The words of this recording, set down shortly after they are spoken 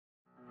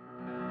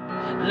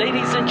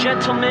Ladies and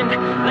gentlemen,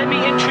 let me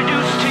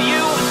introduce to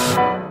you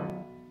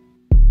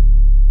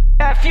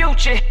that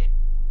future.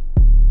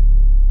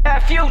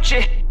 That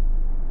future.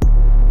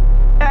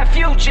 That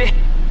future.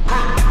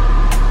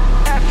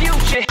 That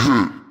future.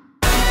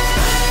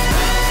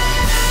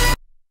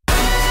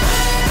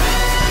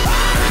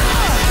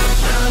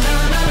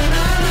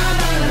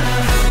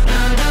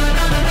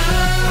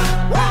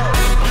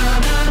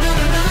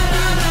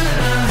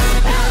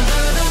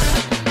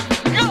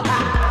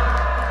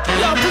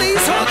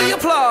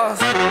 Applause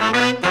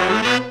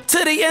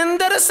to the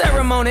end of the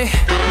ceremony.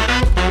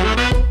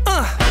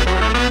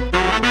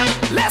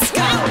 Let's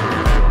go.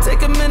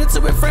 Take a minute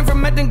to refrain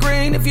from acting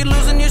green. If you're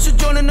losing, you should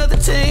join another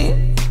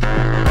team.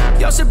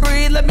 Y'all should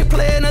breathe, let me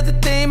play another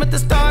theme. At the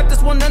start,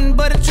 this one nothing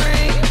but a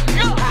dream.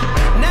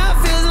 Now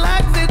it feels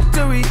like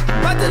victory,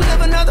 about to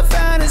live another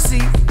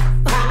fantasy.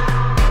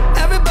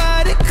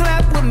 Everybody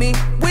clap with me,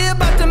 we're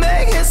about to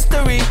make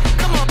history.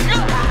 Come on.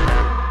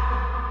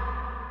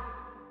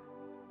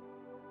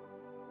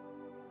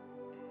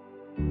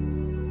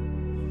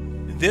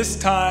 This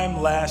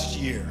time last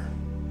year,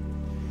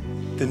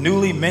 the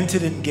newly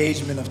minted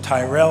engagement of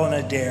Tyrell and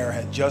Adair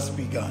had just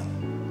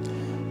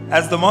begun.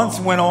 As the months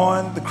went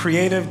on, the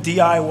creative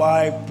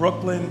DIY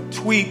Brooklyn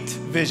tweaked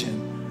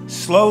vision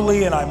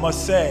slowly, and I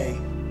must say,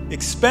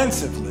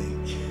 expensively,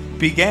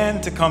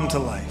 began to come to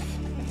life.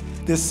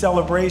 This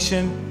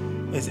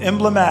celebration is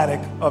emblematic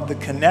of the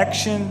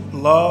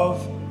connection,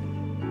 love,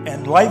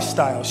 and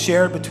lifestyle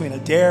shared between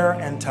Adair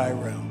and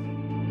Tyrell.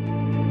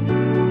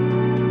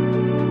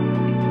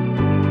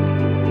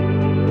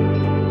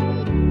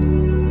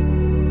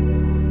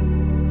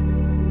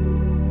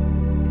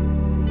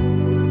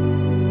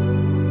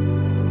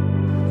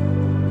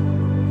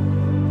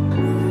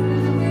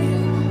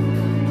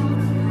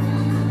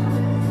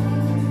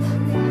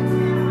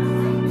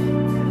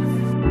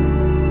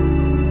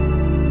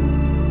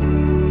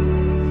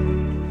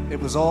 It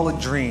was all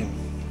a dream,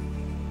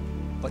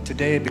 but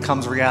today it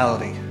becomes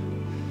reality.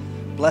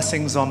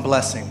 Blessings on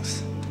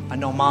blessings. I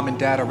know Mom and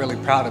Dad are really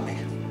proud of me.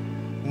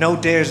 No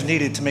dares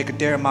needed to make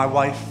Adair my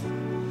wife.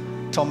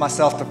 Told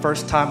myself the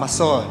first time I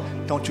saw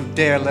her, don't you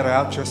dare let her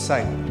out your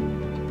sight.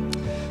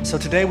 So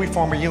today we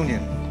form a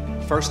union.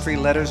 First 3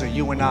 letters are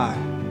you and I.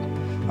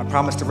 I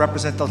promise to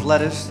represent those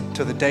letters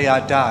to the day I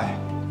die.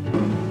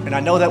 And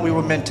I know that we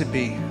were meant to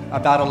be. I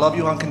vow to love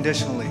you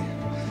unconditionally.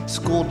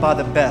 Schooled by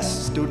the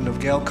best student of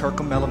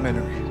Kirkham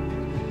Elementary.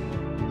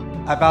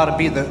 I vow to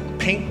be the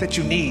paint that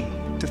you need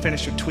to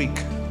finish your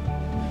tweak,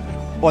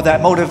 or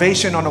that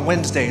motivation on a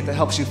Wednesday that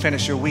helps you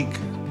finish your week.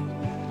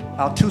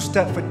 I'll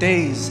 2-step for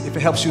days if it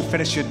helps you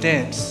finish your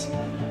dance.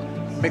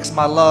 Mix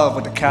my love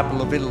with the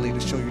capital of Italy to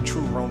show you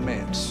true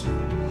romance.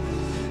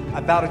 I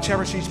vow to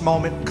cherish each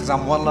moment because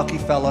I'm one lucky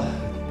fella,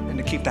 and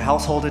to keep the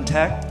household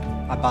intact,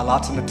 I buy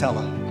lots of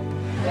Nutella.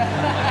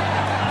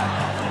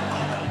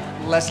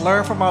 Let's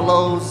learn from our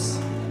lows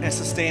and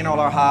sustain all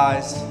our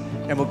highs,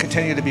 and we'll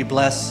continue to be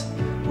blessed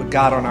with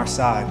God on our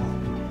side.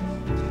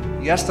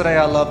 Yesterday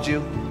I loved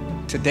you,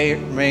 today it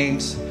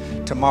remains,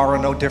 tomorrow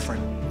no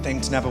different,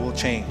 things never will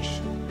change.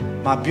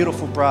 My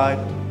beautiful bride,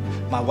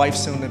 my wife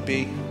soon to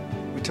be,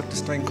 we took this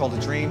thing called a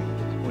dream,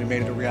 and we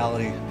made it a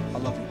reality. I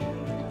love you.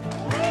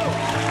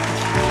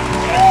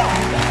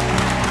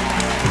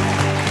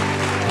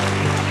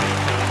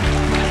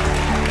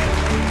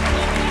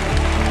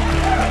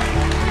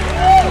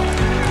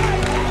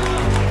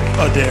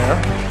 Adair.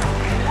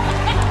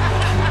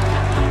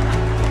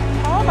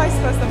 How am I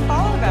supposed to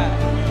follow that?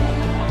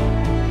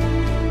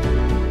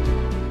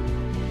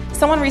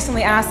 Someone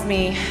recently asked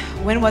me,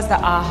 when was the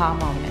aha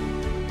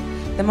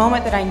moment? The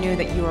moment that I knew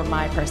that you were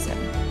my person.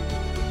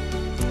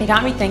 It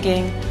got me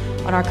thinking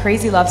on our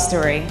crazy love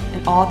story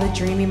and all the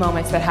dreamy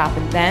moments that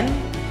happened then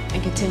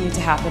and continue to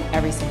happen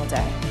every single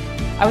day.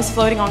 I was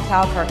floating on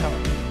cloud Kirkham.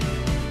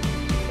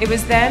 It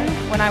was then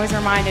when I was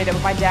reminded of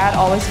what my dad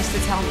always used to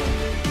tell me,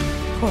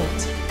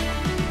 quote,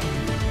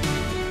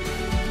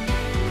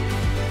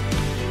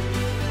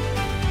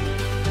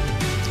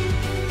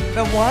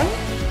 the one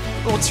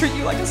will treat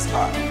you like a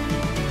star.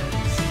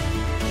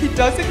 He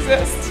does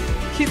exist.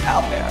 He's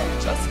out there.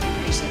 Just be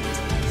patient.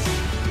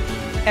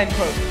 End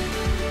quote.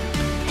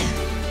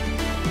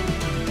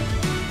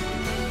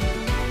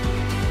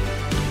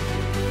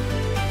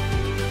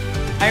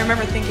 I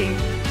remember thinking,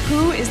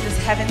 who is this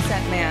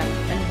heaven-sent man,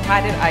 and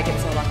why did I get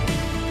so lucky?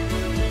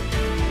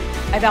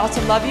 I vow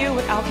to love you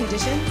without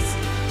conditions,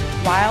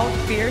 wild,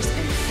 fierce,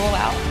 and full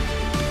out,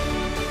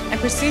 and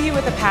pursue you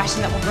with a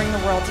passion that will bring the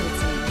world to its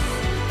knees.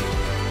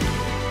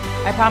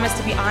 I promise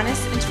to be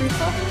honest and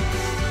truthful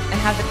and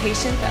have the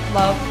patience that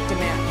love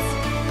demands.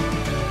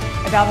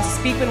 I vow to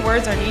speak when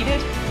words are needed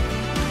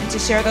and to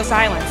share those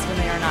silence when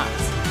they are not.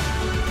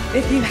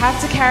 If you have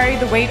to carry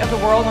the weight of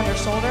the world on your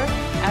shoulder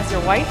as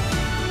your wife,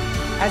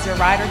 as your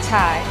ride or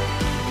tie,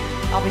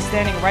 I'll be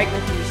standing right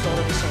with you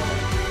shoulder to shoulder.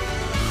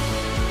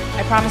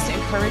 I promise to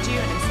encourage you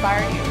and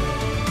inspire you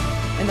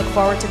and look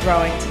forward to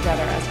growing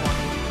together as one.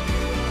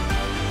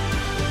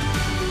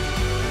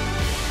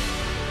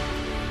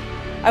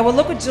 I will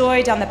look with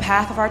joy down the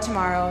path of our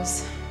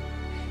tomorrows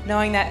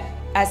knowing that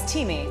as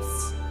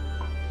teammates,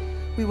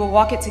 we will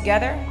walk it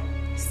together,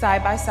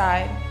 side by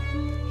side,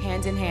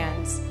 hand in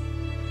hand,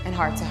 and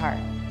heart to heart.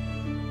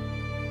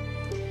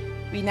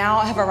 We now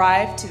have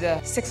arrived to the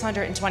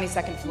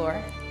 622nd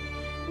floor.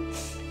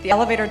 The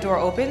elevator door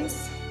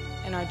opens,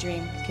 and our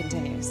dream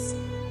continues.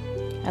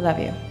 I love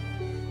you.